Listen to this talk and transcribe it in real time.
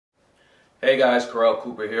Hey guys, Corell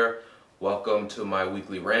Cooper here. Welcome to my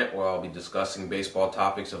weekly rant where I'll be discussing baseball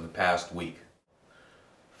topics of the past week.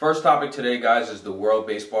 First topic today, guys, is the World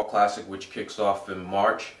Baseball Classic, which kicks off in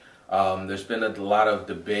March. There's been a lot of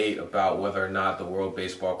debate about whether or not the World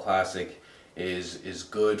Baseball Classic is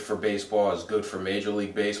good for baseball, is good for Major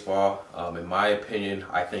League Baseball. In my opinion,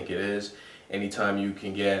 I think it is. Anytime you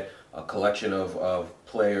can get a collection of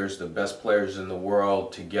players, the best players in the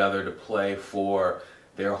world, together to play for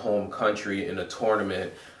their home country in a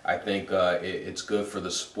tournament, I think it's good for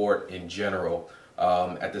the sport in general.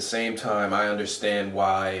 At the same time, I understand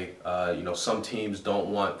why some teams don't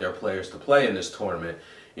want their players to play in this tournament.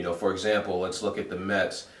 For example, let's look at the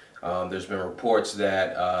Mets. There's been reports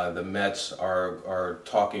that the Mets are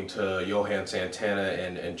talking to Johan Santana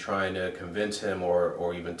and trying to convince him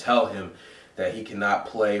or even tell him that he cannot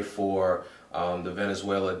play for the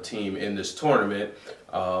Venezuela team in this tournament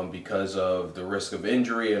because of the risk of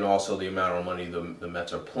injury and also the amount of money the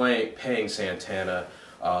Mets are paying Santana.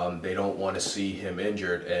 They don't want to see him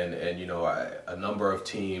injured, and a number of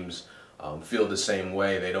teams feel the same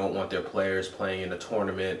way. They don't want their players playing in a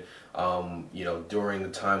tournament during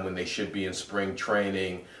the time when they should be in spring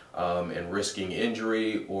training and risking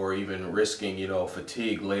injury or even risking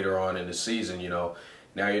fatigue later on in the season.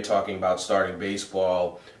 Now you're talking about starting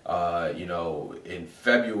baseball, in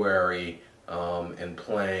February and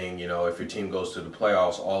playing, if your team goes to the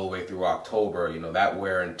playoffs all the way through October, that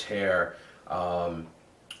wear and tear on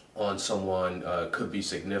someone could be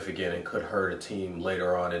significant and could hurt a team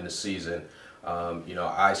later on in the season.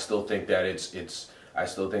 I still think that I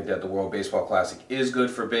still think that the World Baseball Classic is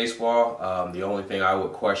good for baseball. The only thing I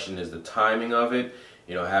would question is the timing of it.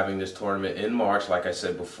 Having this tournament in March, like I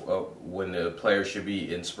said before, when the players should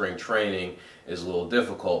be in spring training, is a little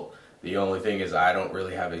difficult. The only thing is I don't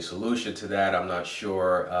really have a solution to that. I'm not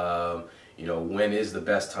sure, when is the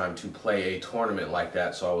best time to play a tournament like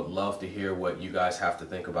that. So I would love to hear what you guys have to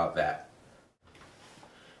think about that.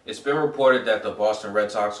 It's been reported that the Boston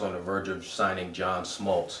Red Sox are on the verge of signing John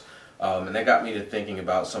Smoltz. And that got me to thinking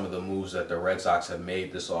about some of the moves that the Red Sox have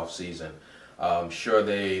made this offseason. Sure,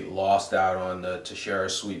 they lost out on the Teixeira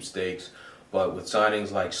sweepstakes, but with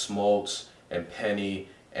signings like Smoltz and Penny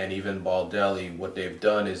and even Baldelli, what they've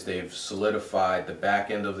done is they've solidified the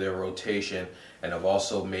back end of their rotation and have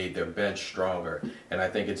also made their bench stronger. And I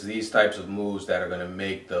think it's these types of moves that are going to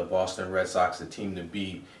make the Boston Red Sox the team to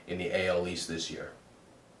beat in the AL East this year.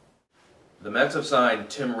 The Mets have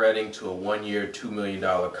signed Tim Redding to a one-year, $2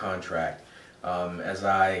 million contract. As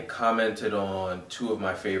I commented on two of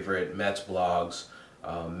my favorite Mets blogs,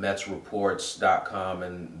 MetsReports.com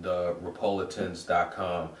and the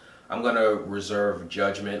Republicans.com, I'm going to reserve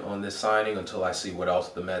judgment on this signing until I see what else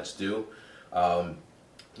the Mets do.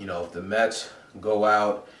 If the Mets go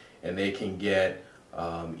out and they can get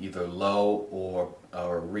either Lowe or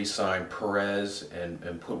re-sign Perez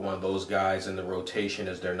and put one of those guys in the rotation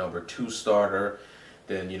as their number 2 starter,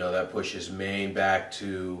 then that pushes Maine back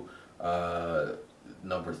to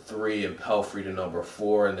number 3 and Pelfrey to number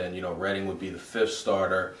 4, and then Redding would be the 5th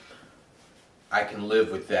starter. I can live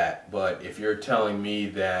with that. But if you're telling me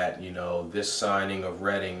that this signing of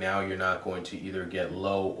Redding, now you're not going to either get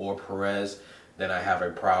Lowe or Perez, then I have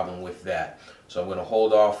a problem with that. So I'm going to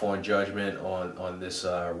hold off on judgment on this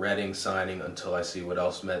Redding signing until I see what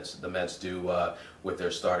else the Mets do with their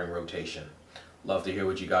starting rotation. Love to hear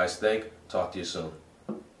what you guys think. Talk to you soon.